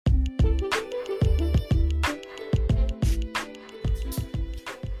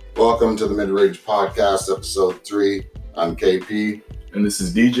Welcome to the Mid-Range Podcast, episode 3. I'm KP. And this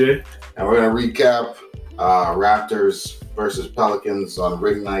is DJ. And we're going to recap Raptors versus Pelicans on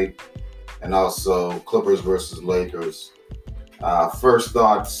ring night, and also Clippers versus Lakers. First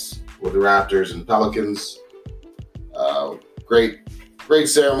thoughts with the Raptors and Pelicans. Great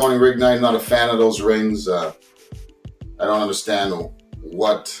ceremony, ring night. Not a fan of those rings. I don't understand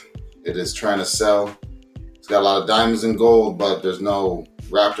what it is trying to sell. It's got a lot of diamonds and gold, but there's no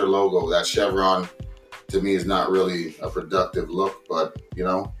Raptor logo. That chevron, to me, is not really a productive look, but, you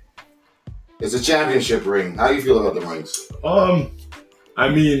know, it's a championship ring. How do you feel about the rings? I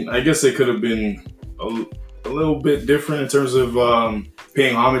mean, I guess they could have been a little bit different in terms of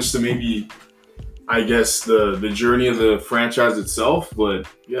paying homage to maybe, I guess, the journey of the franchise itself. But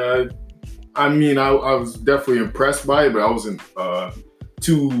yeah, I mean, I was definitely impressed by it, but I wasn't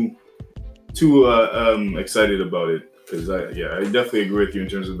too excited about it. Because I definitely agree with you in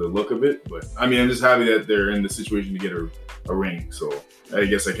terms of the look of it. But I mean, I'm just happy that they're in the situation to get a ring. So I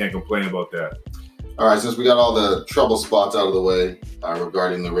guess I can't complain about that. All right, since we got all the trouble spots out of the way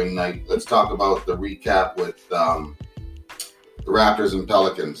regarding the ring night, let's talk about the recap with the Raptors and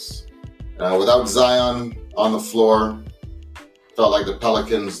Pelicans. Without Zion on the floor, felt like the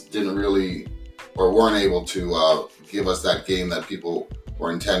Pelicans didn't really or weren't able to give us that game that people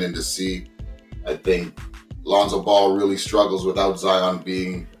were intending to see. I think Lonzo Ball really struggles without Zion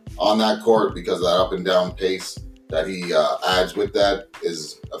being on that court because of that up and down pace that he adds with that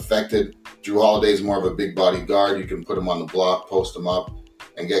is affected. Jrue Holiday is more of a big body guard. You can put him on the block, post him up,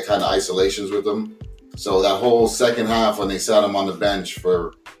 and get kind of isolations with him. So that whole second half when they sat him on the bench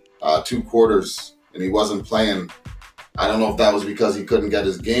for 2 quarters and he wasn't playing, I don't know if that was because he couldn't get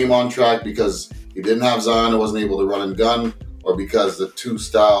his game on track because he didn't have Zion and wasn't able to run and gun, or because the two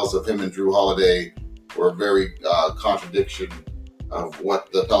styles of him and Jrue Holiday were very contradiction of what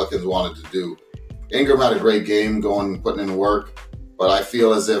the Pelicans wanted to do. Ingram had a great game putting in work, but I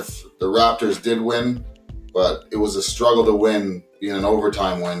feel as if the Raptors did win, but it was a struggle to win, being an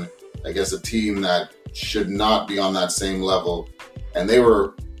overtime win against a team that should not be on that same level. And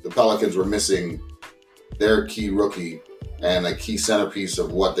the Pelicans were missing their key rookie and a key centerpiece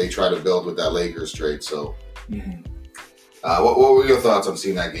of what they try to build with that Lakers trade. So, what were your thoughts on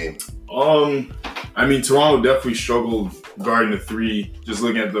seeing that game? I mean, Toronto definitely struggled guarding the three. Just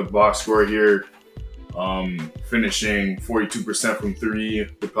looking at the box score here, finishing 42% from three.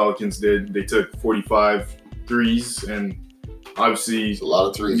 The Pelicans did. They took 45 threes, and obviously it's a lot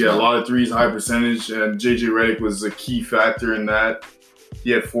of threes. Yeah, man. A lot of threes, high percentage. And JJ Redick was a key factor in that.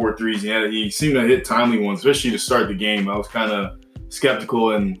 He had 4 threes. He seemed to hit timely ones, especially to start the game. I was kind of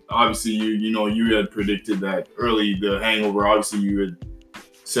skeptical, and obviously you had predicted that early, the hangover. Obviously you had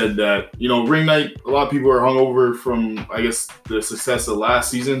said that, ring night, a lot of people are hungover from, I guess, the success of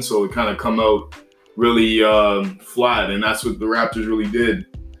last season, so it kind of come out really flat, and that's what the Raptors really did.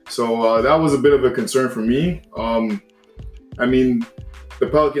 So that was a bit of a concern for me. I mean, the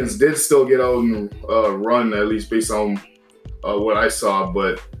Pelicans did still get out and run, at least based on what I saw,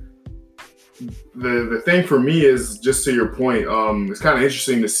 but the thing for me is, just to your point, it's kind of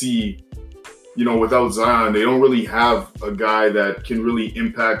interesting to see, without Zion, they don't really have a guy that can really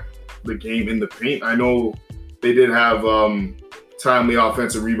impact the game in the paint. I know they did have timely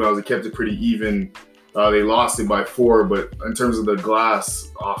offensive rebounds. They kept it pretty even. They lost it by 4, but in terms of the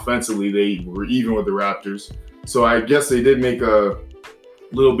glass, offensively, they were even with the Raptors. So I guess they did make a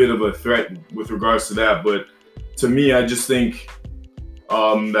little bit of a threat with regards to that. But to me, I just think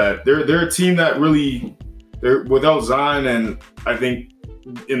that they're a team that really, they're without Zion, and I think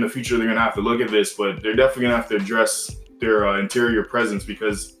in the future they're going to have to look at this, but they're definitely going to have to address their interior presence,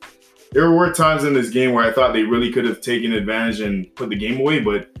 because there were times in this game where I thought they really could have taken advantage and put the game away,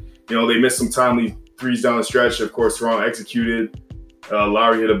 but they missed some timely threes down the stretch. Of course, Toronto executed.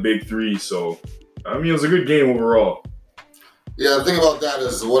 Lowry hit a big 3, so I mean, it was a good game overall. Yeah, the thing about that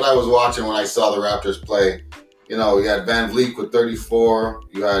is what I was watching when I saw the Raptors play. You had Van Vliet with 34.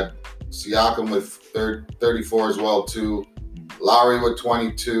 You had Siakam with 34 as well, too. Lowry with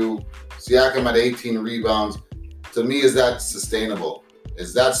 22. Siakam had 18 rebounds. To me, is that sustainable?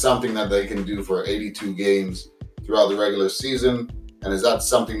 Is that something that they can do for 82 games throughout the regular season? And is that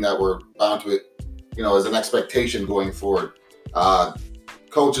something that we're bound to, as an expectation going forward?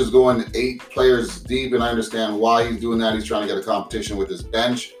 Coach is going 8 players deep, and I understand why he's doing that. He's trying to get a competition with his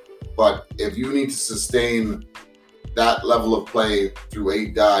bench. But if you need to sustain that level of play through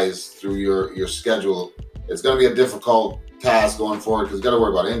 8 guys through your schedule, it's going to be a difficult task going forward, because you got to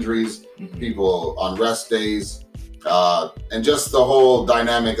worry about injuries, people on rest days, and just the whole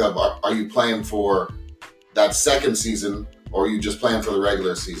dynamic of are you playing for that second season or are you just playing for the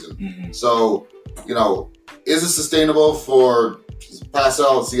regular season? Mm-hmm. So, is it sustainable for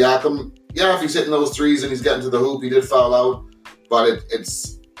Pascal Siakam? Yeah, if he's hitting those threes and he's getting to the hoop, he did foul out. But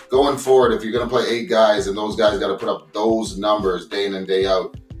it's going forward, if you're going to play 8 guys and those guys got to put up those numbers day in and day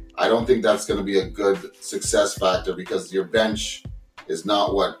out, I don't think that's going to be a good success factor because your bench is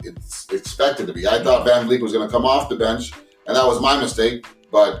not what it's expected to be. I thought Van Vliet was going to come off the bench, and that was my mistake.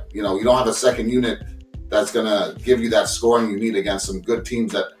 But, you don't have a second unit that's going to give you that scoring you need against some good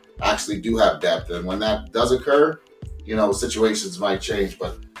teams that actually do have depth. And when that does occur, situations might change.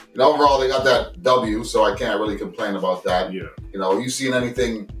 But, overall, they got that W, so I can't really complain about that. Yeah. You seen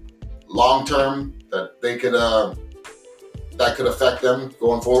anything long-term that they could that could affect them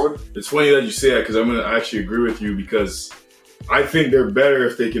going forward? It's funny that you say that because I'm going to actually agree with you because I think they're better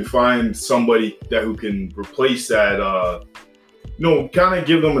if they can find somebody who can replace that, kind of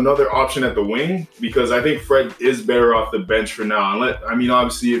give them another option at the wing because I think Fred is better off the bench for now.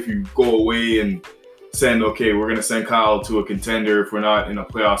 Obviously, if you go away and we're going to send Kyle to a contender if we're not in a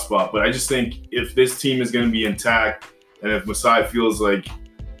playoff spot. But I just think if this team is going to be intact and if Masai feels like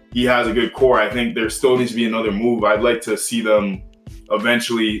he has a good core, I think there still needs to be another move. I'd like to see them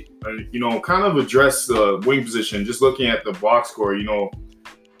eventually, kind of address the wing position. Just looking at the box score,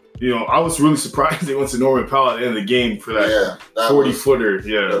 I was really surprised they went to Norman Powell at the end of the game for that 40-footer.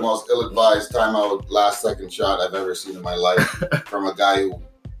 Yeah, the most ill-advised timeout last-second shot I've ever seen in my life from a guy who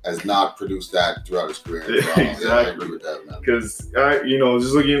has not produced that throughout his career. Exactly. Yeah, I agree with that, man. Because,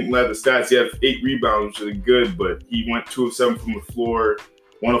 just looking at the stats, he had 8 rebounds, which is good, but he went 2 of 7 from the floor,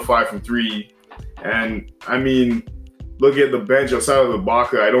 1 of 5 from 3. And, looking at the bench outside of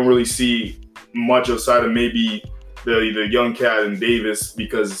Ibaka, I don't really see much outside of maybe the young cat and Davis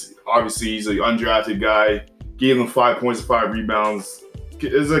because obviously he's an undrafted guy. Gave him 5 points and 5 rebounds.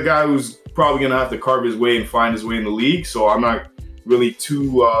 Is a guy who's probably going to have to carve his way and find his way in the league. So I'm not really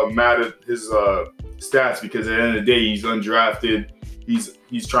too mad at his stats because at the end of the day, he's undrafted.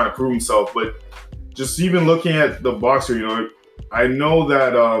 He's trying to prove himself. But just even looking at the boxer, I know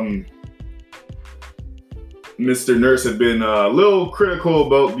that Mr. Nurse had been a little critical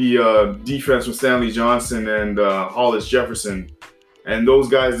about the defense with Stanley Johnson and Hollis Jefferson. And those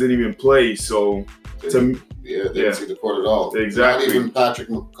guys didn't even play. So they didn't see the court at all. Exactly. Not even Patrick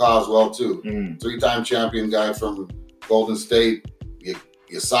McCaw as well, too. Mm-hmm. 3-time champion guy from Golden State.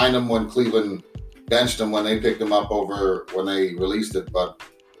 You signed him when Cleveland benched him when they picked him up over when they released it. But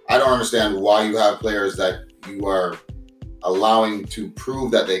I don't understand why you have players that you are allowing to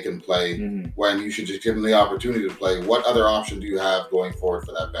prove that they can play when you should just give them the opportunity to play. What other option do you have going forward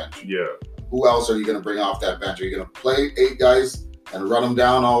for that bench? Yeah. Who else are you going to bring off that bench? Are you going to play 8 guys and run them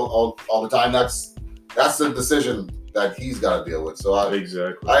down all the time? That's the decision that he's got to deal with. So I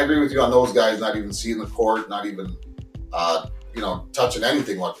agree with you on those guys not even seeing the court, not even touching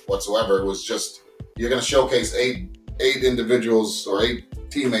anything whatsoever. It was just you're going to showcase eight individuals or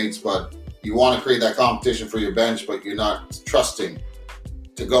 8 teammates, but you want to create that competition for your bench, but you're not trusting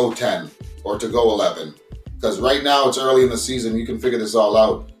to go 10 or to go 11. Because right now it's early in the season, you can figure this all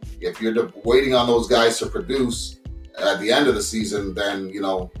out. If you're waiting on those guys to produce at the end of the season, then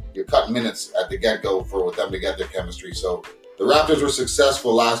you're cutting minutes at the get-go for them to get their chemistry. So the Raptors were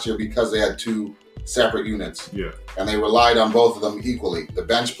successful last year because they had 2 separate units. Yeah. And they relied on both of them equally. The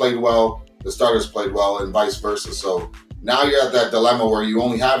bench played well, the starters played well, and vice versa. So now you're at that dilemma where you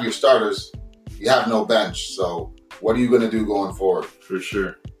only have your starters, you have no bench. So what are you going to do going forward? For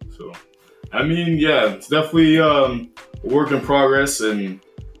sure. So, it's definitely a work in progress. And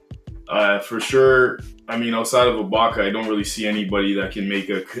for sure, outside of Ibaka, I don't really see anybody that can make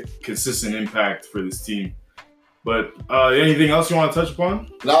a consistent impact for this team. But anything else you want to touch upon?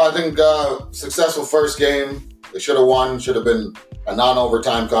 No, I think successful first game. They should have won. Should have been a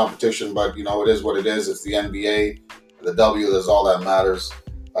non-overtime competition. But, it is what it is. It's the NBA. The W is all that matters.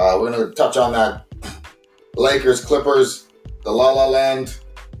 We're going to touch on that Lakers, Clippers, the La La Land.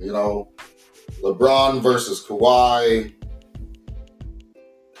 LeBron versus Kawhi.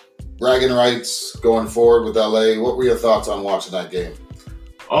 Bragging rights going forward with LA. What were your thoughts on watching that game?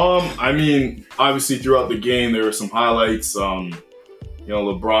 Obviously throughout the game there were some highlights.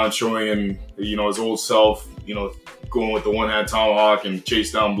 LeBron showing him, his old self, going with the one-hand tomahawk and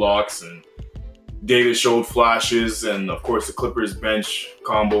chase down blocks, and Davis showed flashes, and of course the Clippers bench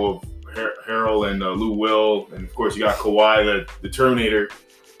combo of Harrell and Lou Will, and of course you got Kawhi, the Terminator,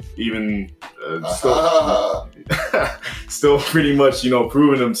 even still pretty much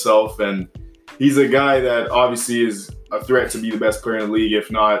proving himself, and he's a guy that obviously is a threat to be the best player in the league.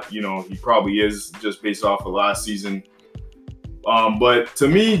 If not, he probably is just based off of last season. But to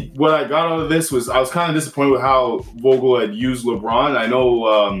me, what I got out of this was I was kind of disappointed with how Vogel had used LeBron. I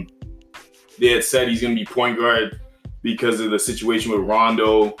know they had said he's going to be point guard because of the situation with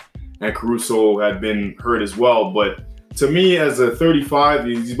Rondo, and Caruso had been hurt as well. But to me, as a 35,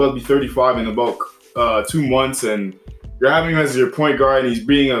 he's about to be 35 in about 2 months, and you're having him as your point guard, and he's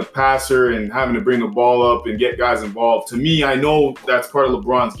being a passer and having to bring the ball up and get guys involved. To me, I know that's part of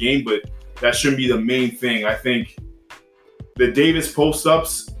LeBron's game, but that shouldn't be the main thing. I think the Davis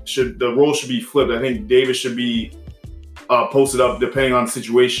post-ups, the role should be flipped. I think Davis should be posted up depending on the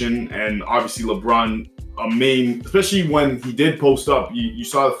situation, and obviously LeBron especially when he did post up. You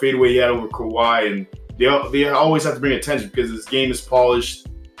saw the fadeaway he had over Kawhi, and they always have to bring attention because his game is polished.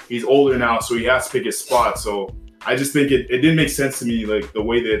 He's older now, so he has to pick his spot. So I just think it didn't make sense to me, like the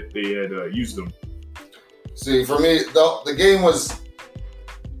way that they had used him. See, for me, the game was.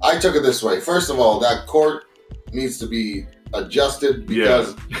 I took it this way. First of all, that court needs to be adjusted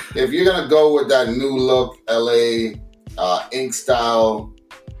because if you're gonna go with that new look, LA ink style,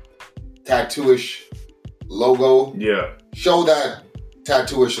 tattooish logo, show that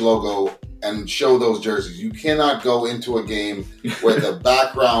tattooish logo and show those jerseys. You cannot go into a game with a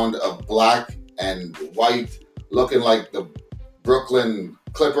background of black and white, looking like the Brooklyn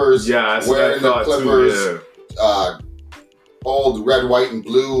Clippers, wearing the Clippers, old red, white, and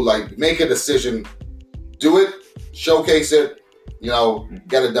blue. Like, make a decision, do it, showcase it,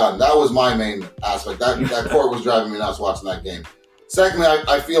 get it done. That was my main aspect. That court was driving me nuts watching that game. Secondly,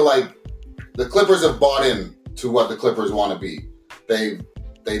 I feel like the Clippers have bought in to what the Clippers want to be.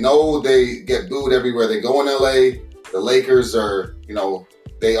 They know they get booed everywhere they go in LA. The Lakers are,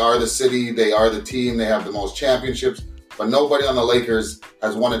 they are the city, they are the team, they have the most championships, but nobody on the Lakers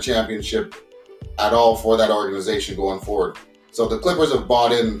has won a championship at all for that organization going forward. So the Clippers have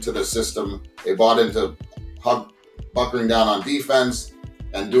bought into the system. They bought into bunkering down on defense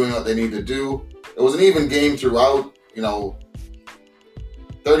and doing what they need to do. It was an even game throughout,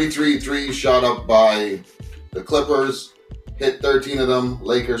 33 threes shot up by the Clippers, hit 13 of them.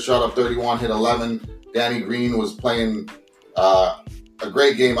 Lakers shot up 31, hit 11. Danny Green was playing a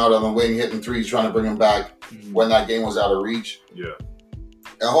great game out on the wing, hitting threes, trying to bring him back when that game was out of reach. Yeah.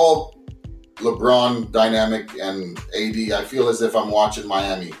 The whole LeBron dynamic and AD, I feel as if I'm watching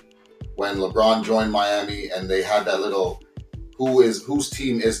Miami. When LeBron joined Miami and they had that little, whose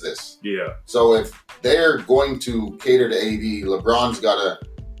team is this? Yeah. So if they're going to cater to AD, LeBron's got to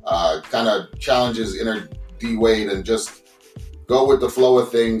kind of challenge his inner D Wade and just go with the flow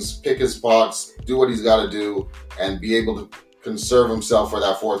of things, pick his spots, do what he's got to do, and be able to conserve himself for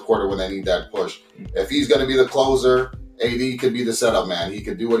that fourth quarter when they need that push. If he's going to be the closer, AD could be the setup man. He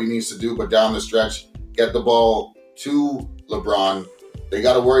could do what he needs to do, but down the stretch, get the ball to LeBron. They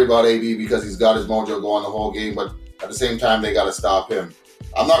got to worry about AD because he's got his mojo going the whole game, but at the same time, they got to stop him.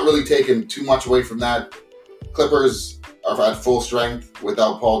 I'm not really taking too much away from that. Clippers are at full strength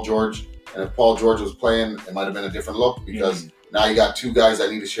without Paul George, and if Paul George was playing, it might have been a different look because now you got two guys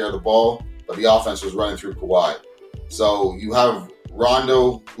that need to share the ball, but the offense was running through Kawhi. So you have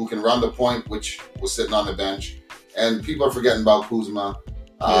Rondo, who can run the point, which was sitting on the bench, and people are forgetting about Kuzma.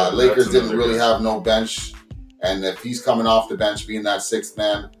 Lakers didn't really have no bench, and if he's coming off the bench being that sixth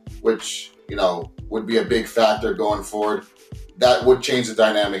man, which, would be a big factor going forward, that would change the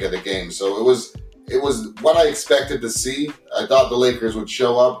dynamic of the game. So it was what I expected to see. I thought the Lakers would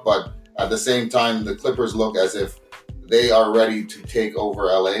show up, but at the same time, the Clippers look as if they are ready to take over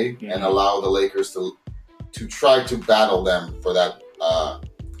LA and allow the Lakers to try to battle them for that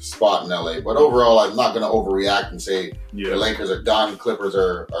spot in LA. But overall, I'm not going to overreact and say the Lakers are done, Clippers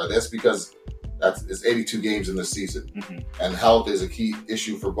are this, because it's 82 games in the season. And health is a key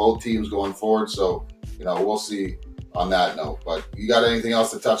issue for both teams going forward. So, we'll see on that note. But you got anything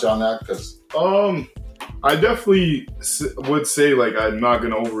else to touch on that? Because I definitely would say, like, I'm not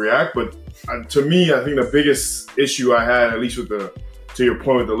going to overreact, but to me, I think the biggest issue I had, at least to your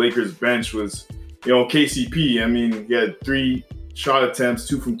point with the Lakers bench, was, KCP. I mean, he had 3 shot attempts,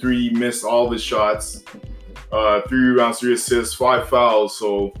 2 from 3, missed all of his shots, 3 rebounds, 3 assists, 5 fouls.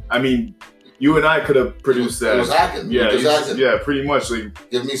 So, I mean, you and I could have produced that. It was hacking. Yeah, pretty much. Like,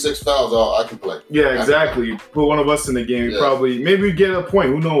 give me 6 fouls, I can play. Yeah, exactly. Put one of us in the game. Maybe we get a point.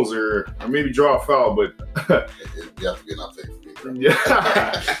 Who knows? Or maybe draw a foul. But you have to get enough for me.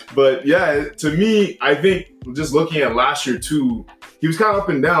 Yeah. But yeah, to me, I think just looking at last year too, he was kind of up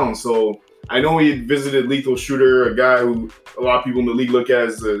and down. So I know he had visited Lethal Shooter, a guy who a lot of people in the league look at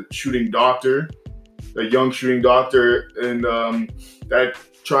as a shooting doctor, a young shooting doctor, and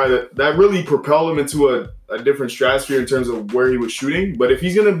that really propelled him into a different stratosphere in terms of where he was shooting. But if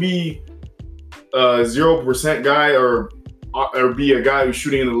he's going to be a 0% guy or or be a guy who's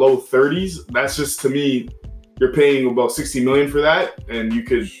shooting in the low 30s, that's just, to me, you're paying about $60 million for that, and you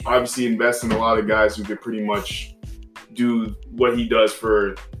could obviously invest in a lot of guys who could pretty much do what he does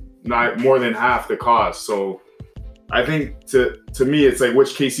for not more than half the cost. So I think to me, it's like which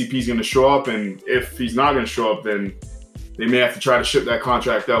KCP is going to show up, and if he's not going to show up, then they may have to try to ship that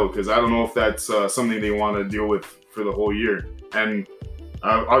contract out, because I don't know if that's something they want to deal with for the whole year. And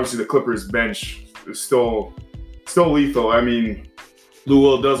obviously the Clippers bench is still lethal. I mean, Lou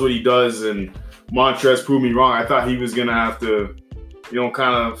Will does what he does, and Montrezl proved me wrong. I thought he was going to have to,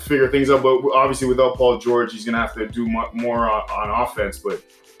 kind of figure things out. But obviously without Paul George, he's going to have to do more on offense. But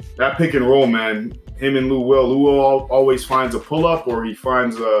that pick and roll, man, him and Lou Will always finds a pull-up, or he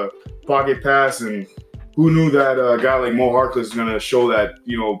finds a pocket pass. And who knew that a guy like Mo Harkless is going to show that,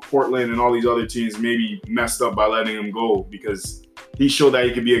 Portland and all these other teams maybe messed up by letting him go, because he showed that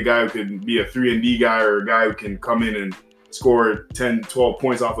he could be a guy who could be a 3-and-D guy, or a guy who can come in and score 10, 12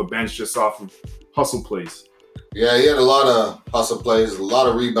 points off a bench just off of hustle plays. Yeah, he had a lot of hustle plays, a lot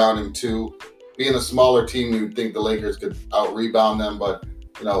of rebounding too. Being a smaller team, you'd think the Lakers could out-rebound them, but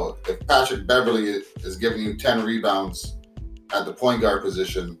if Patrick Beverley is giving you 10 rebounds at the point guard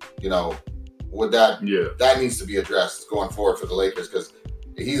position, that needs to be addressed going forward for the Lakers, because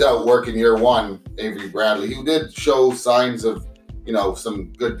he's out working year one, Avery Bradley, who did show signs of,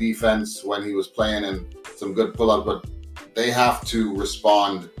 some good defense when he was playing and some good pull-up, but they have to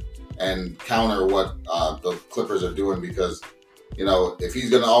respond and counter what the Clippers are doing, because, if he's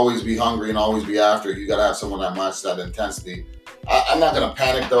going to always be hungry and always be after, you got to have someone that matches that intensity. I'm not going to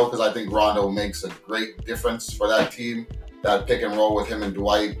panic, though, because I think Rondo makes a great difference for that team. That pick and roll with him and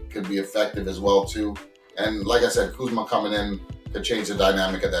Dwight could be effective as well, too. And like I said, Kuzma coming in could change the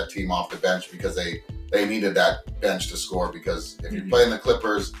dynamic of that team off the bench, because they needed that bench to score. Because if you're playing the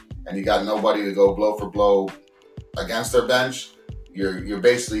Clippers and you got nobody to go blow for blow against their bench, you're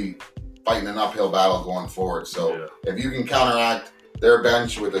basically fighting an uphill battle going forward. So if you can counteract their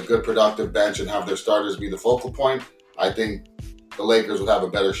bench with a good productive bench and have their starters be the focal point, I think the Lakers would have a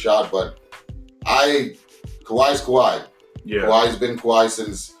better shot. But Kawhi's Kawhi. Yeah. Kawhi's been Kawhi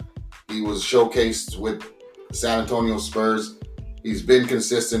since he was showcased with the San Antonio Spurs. He's been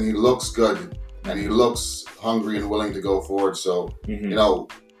consistent. He looks good, and he looks hungry and willing to go forward. So,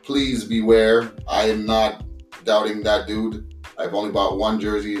 please beware. I am not doubting that dude. I've only bought one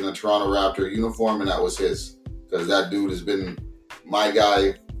jersey in a Toronto Raptor uniform, and that was his, because that dude has been my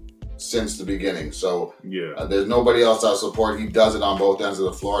guy since the beginning. So there's nobody else I support. He does it on both ends of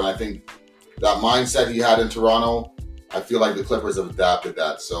the floor, and I think that mindset he had in Toronto, I feel like the Clippers have adapted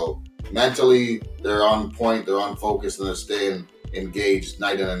that. So mentally, they're on point, they're on focus, and they're staying engaged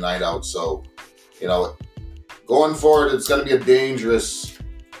night in and night out. So, going forward, it's going to be a dangerous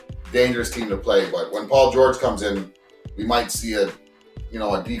team to play. But when Paul George comes in, we might see a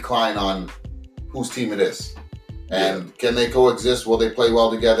decline on whose team it is. And can they coexist? Will they play well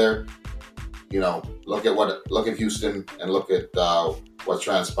together? Look at Houston and look at what's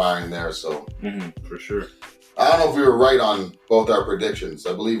transpiring there. So for sure. I don't know if we were right on both our predictions.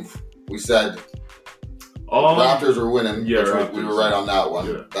 I believe we said Raptors were winning. Yeah, Raptors, we were right on that one.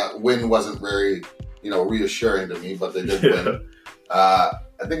 Yeah. That win wasn't very, reassuring to me, but they did win.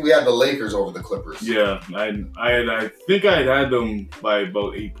 I think we had the Lakers over the Clippers. Yeah, I think I had them by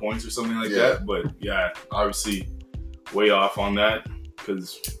about 8 points or something like that. But obviously way off on that,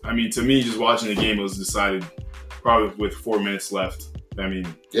 because to me, just watching the game, it was decided probably with 4 minutes left.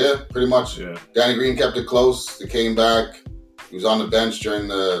 Pretty much. Yeah. Danny Green kept it close. They came back. He was on the bench during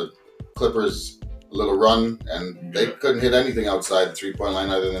the Clippers' little run, and they couldn't hit anything outside the three-point line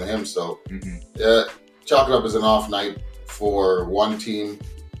other than him. So, chalk it up as an off night for one team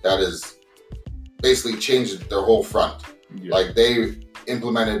that has basically changed their whole front. Yeah. Like, they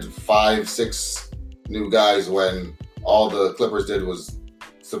implemented 5-6 new guys when all the Clippers did was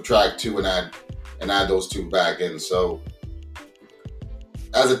subtract 2 and add those 2 back in. So,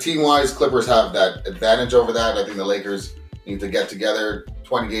 as a team-wise, Clippers have that advantage over that. I think the Lakers need to get together.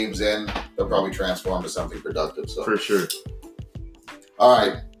 20 games in, they'll probably transform to something productive. So for sure. All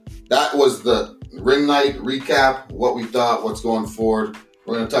right. That was the ring night recap, what we thought, what's going forward.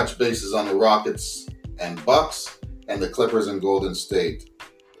 We're going to touch bases on the Rockets and Bucks and the Clippers and Golden State.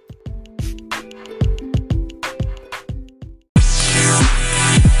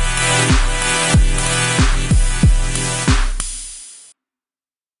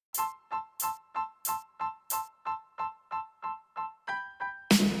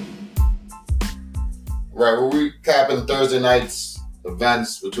 Right, we're recapping Thursday night's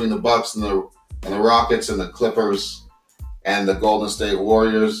events between the Bucks and the Rockets and the Clippers and the Golden State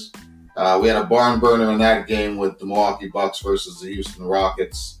Warriors. We had a barn burner in that game with the Milwaukee Bucks versus the Houston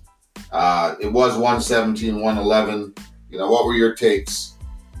Rockets. It was 117-111. What were your takes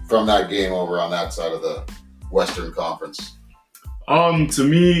from that game over on that side of the Western Conference? To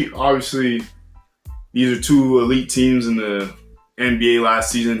me, obviously, these are two elite teams in the NBA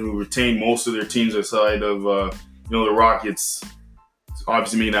last season who retained most of their teams aside of, the Rockets.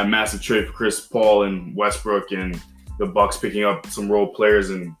 Obviously, making that massive trade for Chris Paul and Westbrook, and the Bucks picking up some role players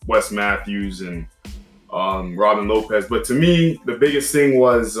in Wes Matthews and Robin Lopez. But to me, the biggest thing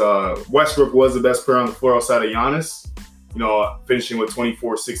was Westbrook was the best player on the floor outside of Giannis. Finishing with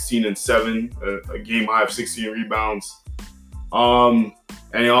 24, 16, and 7, a game high of 16 rebounds. And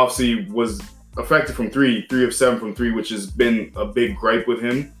he obviously was effective from 3 of 7 from 3, which has been a big gripe with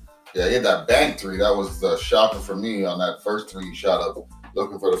him. Yeah, he had that bank 3. That was the shocker for me on that first 3 he shot up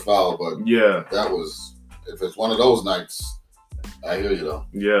looking for the foul. But yeah, that was, if it's one of those nights, I hear you though.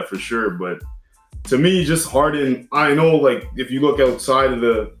 Yeah, for sure. But to me, just Harden, I know, like, if you look outside of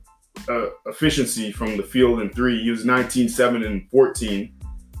the efficiency from the field in 3, he was 19, 7, and 14,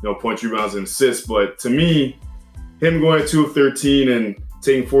 points, rebounds, and assists. But to me, him going 2 of 13 and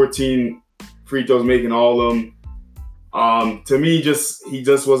taking 14 free throws, making all of them, to me, he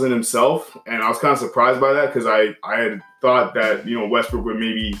just wasn't himself. And I was kind of surprised by that because I had thought that, Westbrook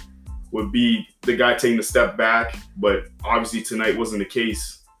would be the guy taking the step back. But obviously this night wasn't the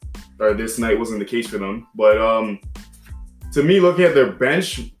case for them. But to me, looking at their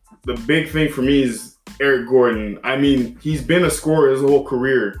bench, the big thing for me is Eric Gordon. I mean, he's been a scorer his whole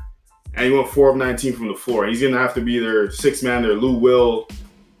career, and he went 4 of 19 from the floor. He's going to have to be their sixth man. Their Lou Will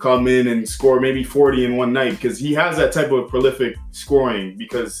come in and score maybe 40 in one night because he has that type of prolific scoring,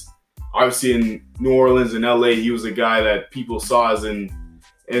 because obviously in New Orleans and LA, he was a guy that people saw as an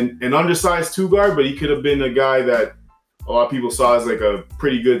undersized 2 guard, but he could have been a guy that a lot of people saw as like a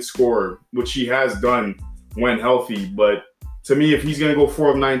pretty good scorer, which he has done when healthy. But to me, if he's going to go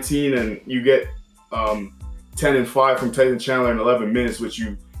 4 of 19 and you get 10 and 5 from Tyson Chandler in 11 minutes, which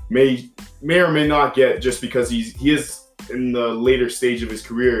you may or may not get just because he is in the later stage of his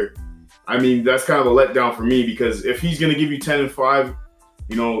career, I mean, that's kind of a letdown for me, because if he's going to give you 10 and 5,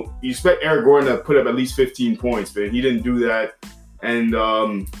 you expect Eric Gordon to put up at least 15 points, but he didn't do that. And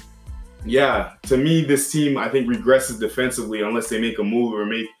to me, this team, I think, regresses defensively unless they make a move or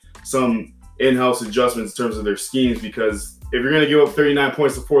make some in-house adjustments in terms of their schemes, because if you're going to give up 39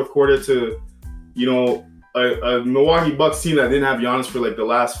 points the fourth quarter to, a Milwaukee Bucks team that didn't have Giannis for like the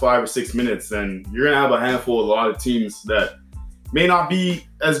last 5 or 6 minutes, then you're going to have a handful of a lot of teams that may not be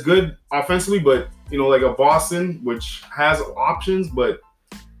as good offensively, but, like a Boston, which has options, but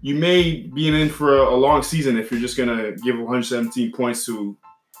you may be in for a long season if you're just going to give 117 points to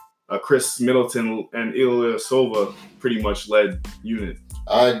a Chris Middleton and Ilyasova pretty much led unit.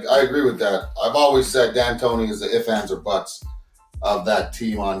 I agree with that. I've always said D'Antoni is the ifs, ands, or buts of that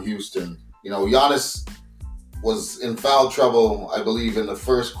team on Houston. Giannis was in foul trouble, I believe, in the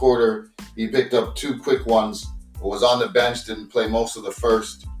first quarter. He picked up 2 quick ones, was on the bench, didn't play most of the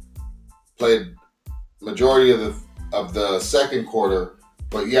first, played majority of the second quarter,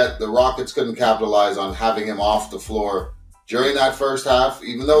 but yet the Rockets couldn't capitalize on having him off the floor during that first half,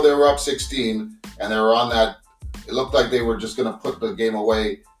 even though they were up 16 and they were on that. It looked like they were just going to put the game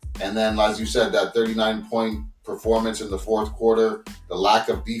away. And then, as you said, that 39-point performance in the fourth quarter, the lack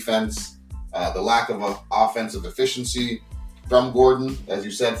of defense, the lack of offensive efficiency from Gordon. As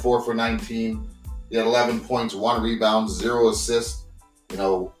you said, 4 for 19. He had 11 points, 1 rebound, 0 assists.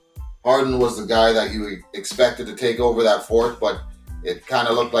 Harden was the guy that you expected to take over that fourth, but it kind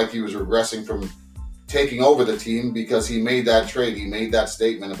of looked like he was regressing from taking over the team because he made that trade. He made that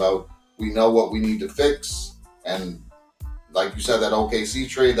statement about, we know what we need to fix. And like you said, that OKC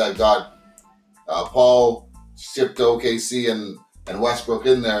trade that got Paul shipped to OKC and Westbrook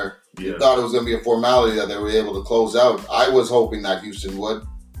in there, you thought it was going to be a formality that they were able to close out. I was hoping that Houston would.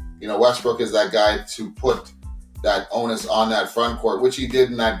 Westbrook is that guy to put that onus on that front court, which he did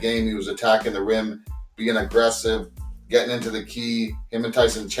in that game. He was attacking the rim, being aggressive, getting into the key. Him and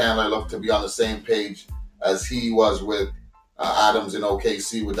Tyson Chandler looked to be on the same page as he was with Adams in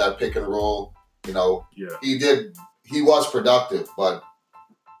OKC with that pick and roll. He was productive, but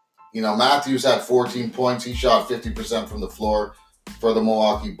Matthews had 14 points. He shot 50% from the floor for the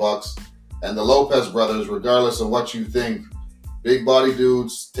Milwaukee Bucks. And the Lopez brothers, regardless of what you think, big body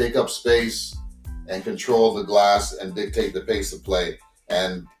dudes take up space and control the glass and dictate the pace of play.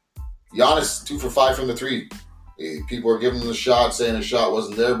 And Giannis 2 for 5 from the 3. People were giving him the shot, saying the shot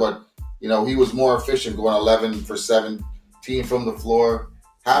wasn't there, but he was more efficient, going 11 for 17 from the floor,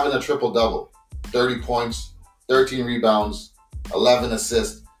 having a triple-double, 30 points, 13 rebounds, 11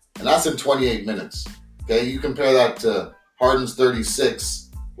 assists. And that's in 28 minutes. Okay, you compare that to Harden's 36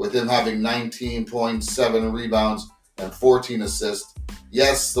 with him having 19.7 rebounds and 14 assists.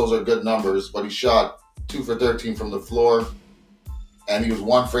 Yes, those are good numbers, but he shot 2 for 13 from the floor, and he was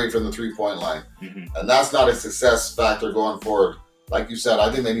 1 for 8 from the three-point line. Mm-hmm. And that's not a success factor going forward. Like you said,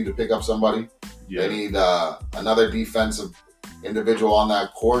 I think they need to pick up somebody. Yeah. They need another defensive individual on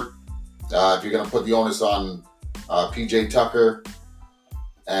that court. If you're going to put the onus on PJ Tucker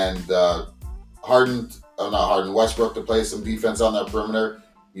and Westbrook to play some defense on that perimeter,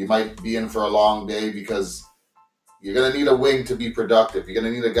 you might be in for a long day because you're going to need a wing to be productive. You're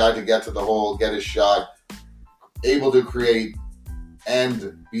going to need a guy to get to the hole, get his shot, able to create,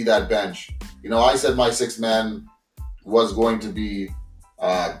 and be that bench. I said my sixth man was going to be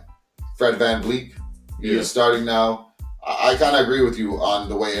Fred VanVleet. He is starting now. I kind of agree with you on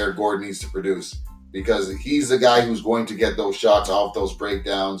the way Eric Gordon needs to produce because he's the guy who's going to get those shots off those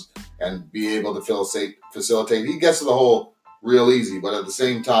breakdowns and be able to facilitate. He gets to the hole real easy, but at the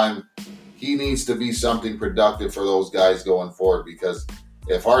same time, he needs to be something productive for those guys going forward because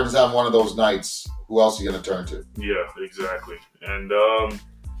if Harden's having one of those nights, who else are you going to turn to? Yeah, exactly. And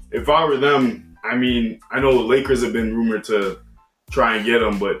if I were them, I know the Lakers have been rumored to try and get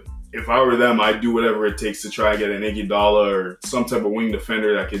him, but if I were them, I'd do whatever it takes to try and get an Iguodala or some type of wing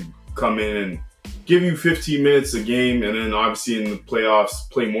defender that could come in and give you 15 minutes a game, and then obviously in the playoffs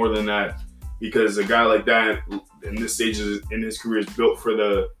play more than that because a guy like that in this stage in his career is built for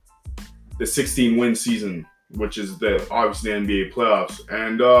the 16-win season, which is obviously the NBA playoffs.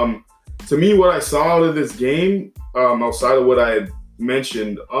 And to me, what I saw out of this game, outside of what I had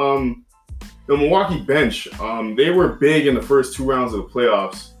mentioned, the Milwaukee bench, they were big in the first 2 rounds of the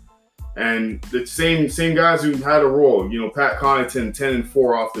playoffs. And the same guys who had a role, Pat Connaughton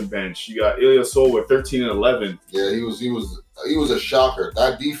 10-4 off the bench. You got Ilyasova with 13-11. Yeah, he was a shocker.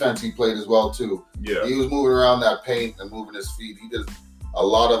 That defense he played as well too. Yeah, he was moving around that paint and moving his feet. He did a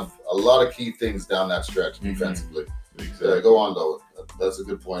lot of key things down that stretch defensively. Exactly. Yeah, go on though. That's a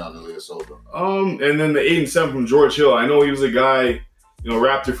good point on Ilyasova. And then the 8-7 from George Hill. I know he was a guy.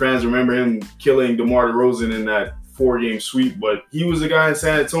 Raptor fans remember him killing DeMar DeRozan in that 4-game sweep, but he was a guy in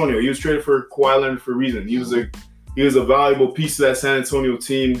San Antonio. He was traded for Kawhi Leonard for a reason. He was a valuable piece of that San Antonio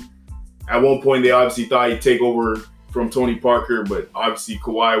team. At one point, they obviously thought he'd take over from Tony Parker, but obviously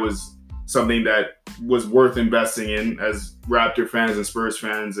Kawhi was something that was worth investing in as Raptor fans and Spurs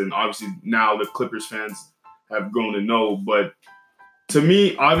fans, and obviously now the Clippers fans have grown to know. But to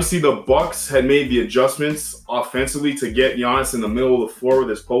me, obviously the Bucks had made the adjustments offensively to get Giannis in the middle of the floor with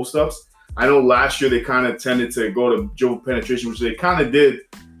his post-ups. I know last year they kind of tended to go to dribble penetration, which they kind of did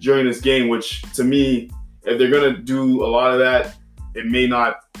during this game, which to me, if they're going to do a lot of that, it may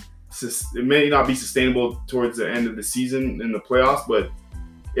not be sustainable towards the end of the season in the playoffs. But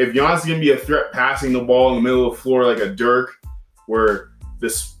if Giannis is going to be a threat passing the ball in the middle of the floor like a Dirk, where the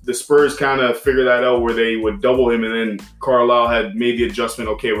Spurs kind of figured that out where they would double him, and then Carlisle had made the adjustment,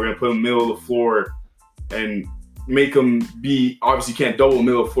 okay, we're going to put him in the middle of the floor and make him be, obviously you can't double the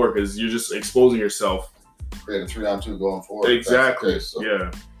middle of the floor because you're just exposing yourself. Create a 3-on-2 going forward. Exactly.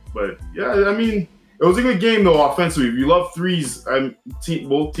 Yeah. But yeah, it was a good game though offensively. If you love threes,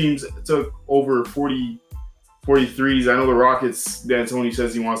 both teams took over 40 threes. I know the Rockets, D'Antoni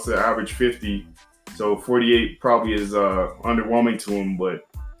says he wants to average 50. So 48 probably is underwhelming to him, but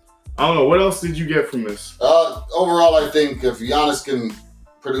I don't know. What else did you get from this? Overall, I think if Giannis can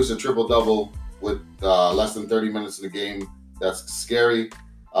produce a triple-double with less than 30 minutes of the game, that's scary.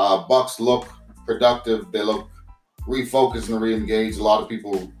 Bucks look productive. They look refocused and re-engaged. A lot of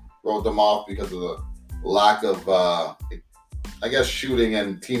people wrote them off because of the lack of, shooting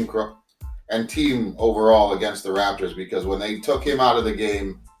and team overall against the Raptors. Because when they took him out of the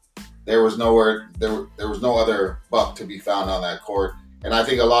game, there was no other Buck to be found on that court. And I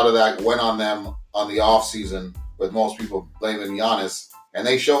think a lot of that went on them on the offseason, with most people blaming Giannis. And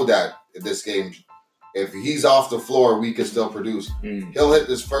they showed that in this game. If he's off the floor, we can still produce. He'll hit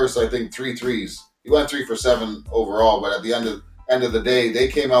his first, I think, 3 threes. He went 3 for 7 overall, but at the end of the day, they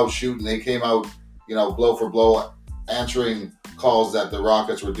came out shooting. They came out, blow for blow, answering calls that the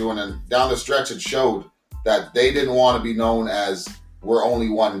Rockets were doing. And down the stretch, it showed that they didn't want to be known as we're only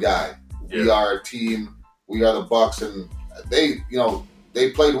one guy. Yeah. We are a team. We are the Bucks, and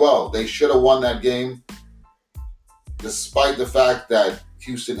they played well. They should have won that game, despite the fact that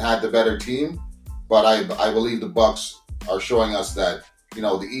Houston had the better team. But I believe the Bucks are showing us that,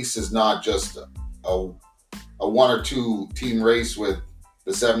 the East is not just a 1 or 2 team race with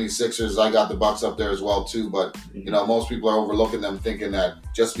the 76ers. I got the Bucks up there as well too, but most people are overlooking them, thinking that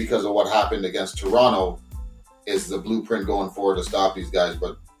just because of what happened against Toronto is the blueprint going forward to stop these guys.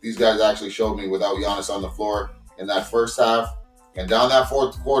 But these guys actually showed me without Giannis on the floor in that first half. And down that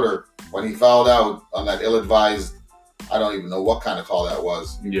fourth quarter, when he fouled out on that ill-advised, I don't even know what kind of call that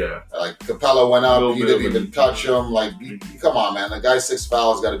was. Yeah. Like, Capella went up, he didn't even touch him. Like, come on, man. The guy's 6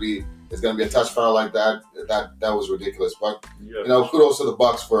 fouls is going to be a touch foul like that. That was ridiculous. But, kudos to the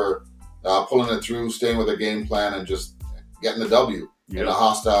Bucks for pulling it through, staying with their game plan, and just getting the W in a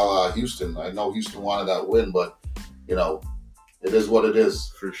hostile Houston. I know Houston wanted that win, but, it is what it is.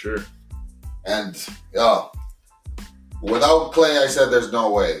 For sure. And, without Clay, I said there's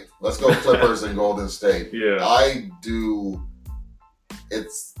no way. Let's go Clippers and Golden State. Yeah. I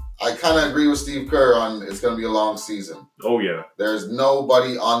kind of agree with Steve Kerr on it's going to be a long season. Oh, yeah. There's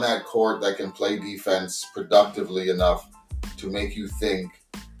nobody on that court that can play defense productively enough to make you think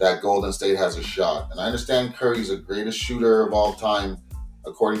that Golden State has a shot. And I understand Curry's the greatest shooter of all time,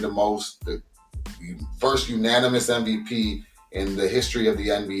 according to most, the first unanimous MVP in the history of the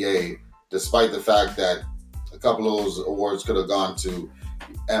NBA, despite the fact that a couple of those awards could have gone to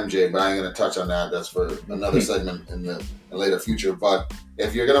MJ, but I ain't going to touch on that. That's for another segment in the later future. But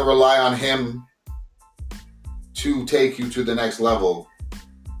if you're going to rely on him to take you to the next level,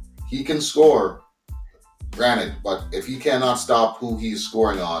 he can score, granted, but if he cannot stop who he's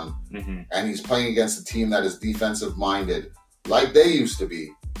scoring on, and he's playing against a team that is defensive-minded, like they used to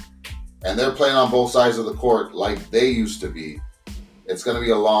be, and they're playing on both sides of the court like they used to be, it's going to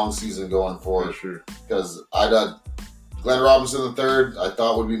be a long season going forward. For sure. Because Glenn Robinson III, I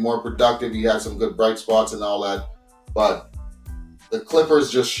thought would be more productive. He had some good bright spots and all that. But the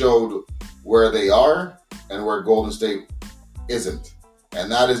Clippers just showed where they are and where Golden State isn't.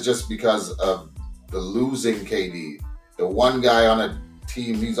 And that is just because of the losing KD. The one guy on a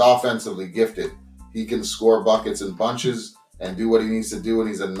team, he's offensively gifted. He can score buckets in bunches and do what he needs to do, and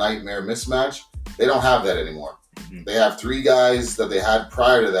he's a nightmare mismatch. They don't have that anymore. They have 3 guys that they had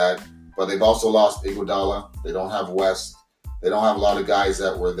prior to that, but they've also lost Iguodala. They don't have West. They don't have a lot of guys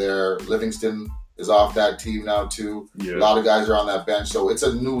that were there. Livingston is off that team now too. A lot of guys are on that bench. So it's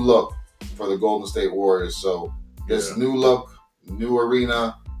a new look for the Golden State Warriors. So this new look, new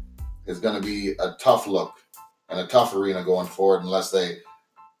arena is going to be a tough look and a tough arena going forward unless they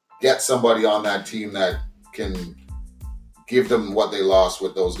get somebody on that team that can give them what they lost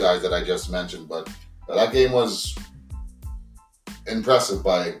with those guys that I just mentioned. But that game was impressive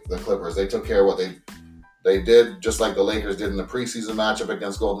by the Clippers. They took care of what they did, just like the Lakers did in the preseason matchup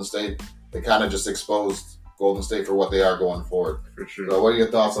against Golden State. They kind of just exposed Golden State for what they are going forward. For sure. So what are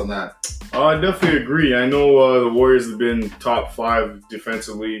your thoughts on that? I definitely agree. I know the Warriors have been top 5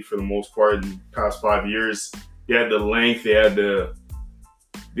 defensively for the most part in the past 5 years. They had the length, they had the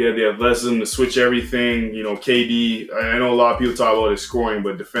athleticism to switch everything. KD, I know a lot of people talk about his scoring,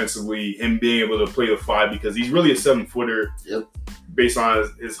 but defensively, him being able to play the 5 because he's really a 7-footer. Yep. Based on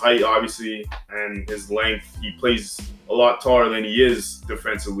his height, obviously, and his length, he plays a lot taller than he is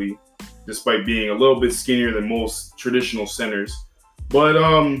defensively, despite being a little bit skinnier than most traditional centers. But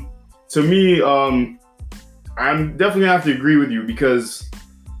to me, I'm definitely gonna have to agree with you because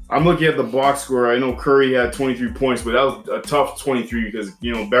I'm looking at the box score. I know Curry had 23 points, but that was a tough 23 because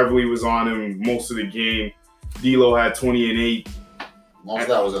Beverly was on him most of the game. D'Lo had 20 and 8. Most of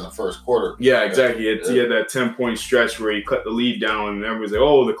that was in the first quarter. Yeah, exactly. He had that 10-point stretch where he cut the lead down, and everyone's like,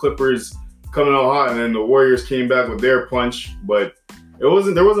 "Oh, the Clippers coming out hot," and then the Warriors came back with their punch. But there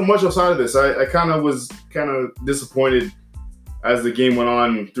wasn't much outside of this. I was disappointed as the game went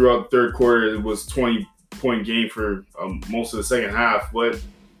on throughout the third quarter. It was 20-point game for most of the second half. But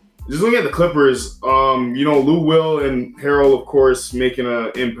just looking at the Clippers, Lou Will and Harrell, of course, making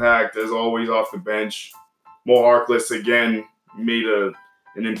an impact as always off the bench. Mo Harkless again made an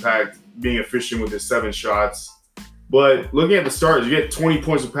impact, being efficient with his 7 shots. But looking at the starters, you get 20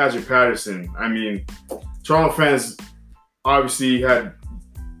 points with Patrick Patterson. I mean, Toronto fans obviously had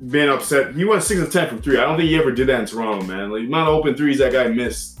been upset. He went 6 of 10 from 3. I don't think he ever did that in Toronto, man. Like, the amount of open threes that guy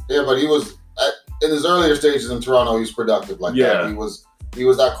missed. Yeah, but he was in his earlier stages in Toronto. He was productive like that. He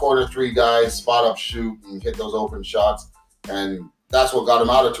was that corner 3 guy, spot up shoot and hit those open shots, and that's what got him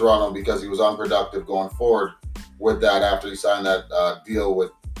out of Toronto because he was unproductive going forward with that after he signed that deal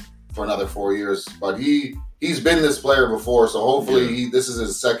for another 4 years. But he's been this player before, so hopefully this is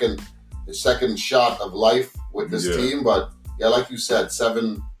his second shot of life with this team. But yeah, like you said,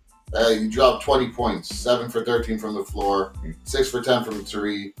 he dropped 20 points, 7 for 13 from the floor, 6 for 10 from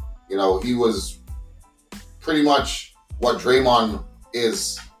 3. He was pretty much what Draymond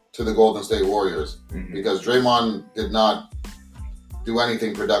is to the Golden State Warriors, because Draymond did not do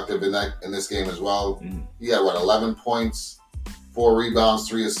anything productive in this game as well. He had 11 points, 4 rebounds,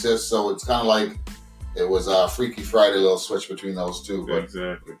 3 assists. So it's kind of like it was a Freaky Friday little switch between those two. But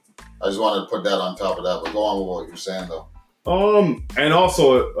exactly. I just wanted to put that on top of that. But go on with what you're saying, though. And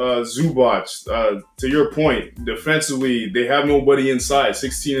also Zubac, to your point, defensively they have nobody inside.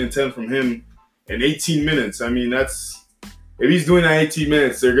 16 and 10 from him in 18 minutes. I mean, that's if he's doing that 18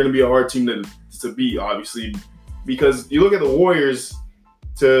 minutes, they're going to be a hard team to beat, obviously, because you look at the Warriors.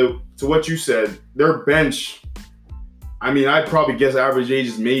 To what you said, their bench. I mean, I'd probably guess average age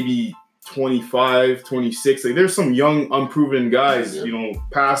is maybe 25, 26. Like, there's some young, unproven guys. Yeah. You know,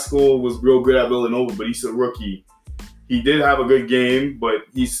 Pascal was real good at Villanova, but he's a rookie. He did have a good game, but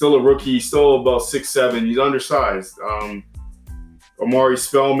he's still a rookie. He's still about 6'7". He's undersized. Omari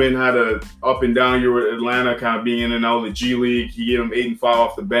Spellman had a up and down year with Atlanta, kind of being in and out of the G League. He gave him 8 and 5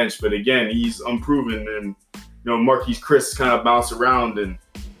 off the bench, but again, he's unproven. And Marquise Chris kind of bounced around. And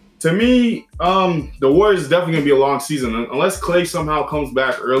to me, the Warriors is definitely going to be a long season. Unless Klay somehow comes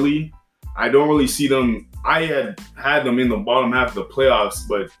back early, I don't really see them. I had them in the bottom half of the playoffs,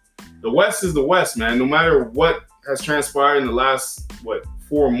 but the West is the West, man. No matter what has transpired in the last,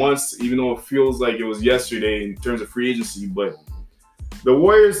 4 months, even though it feels like it was yesterday in terms of free agency. But the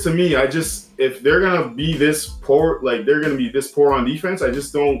Warriors, to me, if they're going to be this poor, on defense,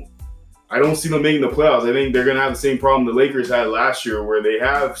 I don't see them making the playoffs. I think they're going to have the same problem the Lakers had last year, where they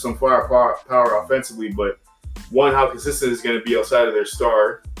have some firepower offensively, but one, how consistent is going to be outside of their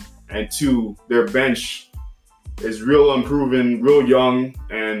star, and two, their bench is real unproven, real young,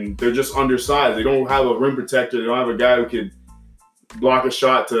 and they're just undersized. They don't have a rim protector. They don't have a guy who could block a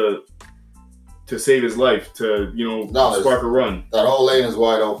shot to save his life, to spark a run. That whole lane is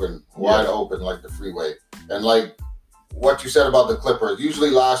wide open like the freeway. And like what you said about the Clippers, usually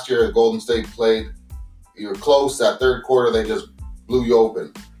last year Golden State played, you're close, that third quarter they just blew you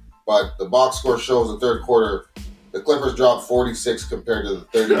open. But the box score shows the third quarter, the Clippers dropped 46 compared to the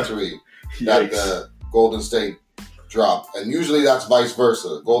 33 that the Golden State dropped. And usually that's vice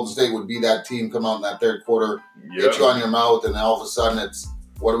versa. Golden State would be that team, come out in that third quarter, hit you on your mouth, and then all of a sudden it's,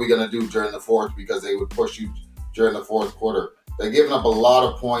 what are we going to do during the fourth? Because they would push you during the fourth quarter. They've given up a lot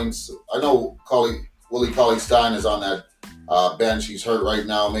of points. I know Willie Cauley-Stein is on that bench. He's hurt right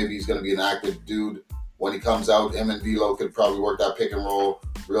now. Maybe he's going to be an active dude when he comes out. Him and D'Lo could probably work that pick and roll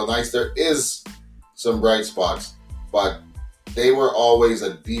real nice. There is some bright spots, but they were always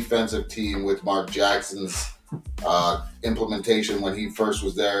a defensive team with Mark Jackson's implementation when he first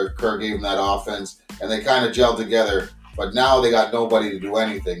was there. Kerr gave him that offense, and they kind of gelled together. But now they got nobody to do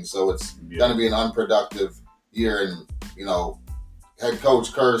anything, so it's going to be an unproductive year. And head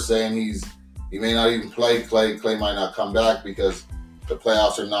coach Kerr saying he may not even play Klay. Klay might not come back because the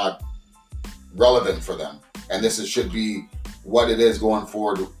playoffs are not relevant for them. And this should be what it is going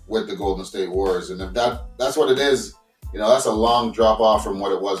forward with the Golden State Warriors. And if that's what it is, that's a long drop off from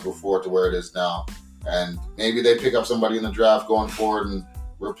what it was before to where it is now. And maybe they pick up somebody in the draft going forward and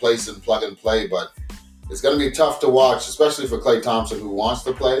replace and plug and play, but it's going to be tough to watch, especially for Klay Thompson, who wants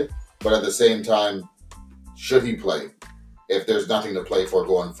to play, but at the same time, should he play if there's nothing to play for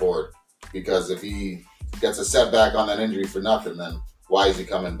going forward? Because if he gets a setback on that injury for nothing, then why is he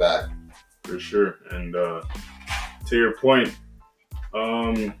coming back? For sure. And to your point,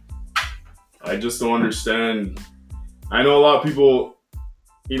 I just don't understand. I know a lot of people,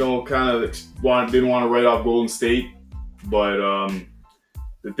 kind of didn't want to write off Golden State, but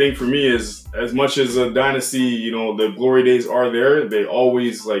the thing for me is, as much as a dynasty, the glory days are there, they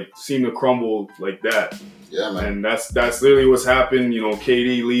always seem to crumble like that. Yeah, man. And that's literally what's happened.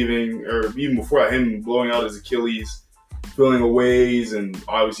 KD leaving, or even before that, him blowing out his Achilles, filling aways, and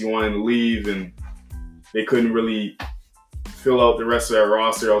obviously wanting to leave, and they couldn't really fill out the rest of that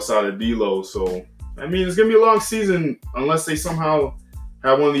roster outside of D'Lo. So, I mean, it's gonna be a long season unless they somehow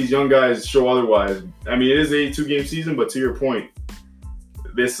have one of these young guys show otherwise. I mean, it is a 2-game season, but to your point,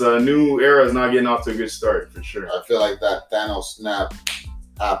 this new era is not getting off to a good start, for sure. I feel like that Thanos snap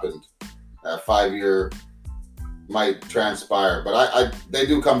happened. That 5-year might transpire. But they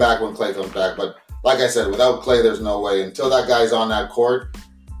do come back when Klay comes back. But like I said, without Klay, there's no way. Until that guy's on that court,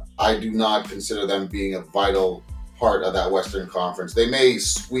 I do not consider them being a vital part of that Western Conference. They may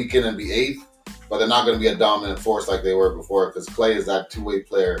squeak in and be 8th, but they're not going to be a dominant force like they were before, because Klay is that two-way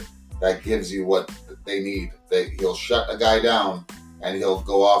player that gives you what they need. He'll shut a guy down, and he'll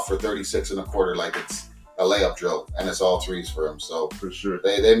go off for 36 and a quarter like it's a layup drill, and it's all threes for him. So for sure,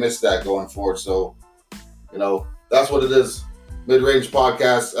 they missed that going forward. So, that's what it is. Mid-Range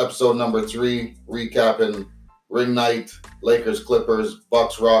Podcast, episode number 3, recapping ring night, Lakers, Clippers,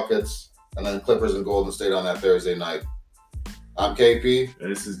 Bucks, Rockets, and then Clippers and Golden State on that Thursday night. I'm KP.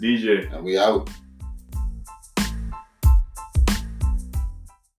 And this is DJ. And we out.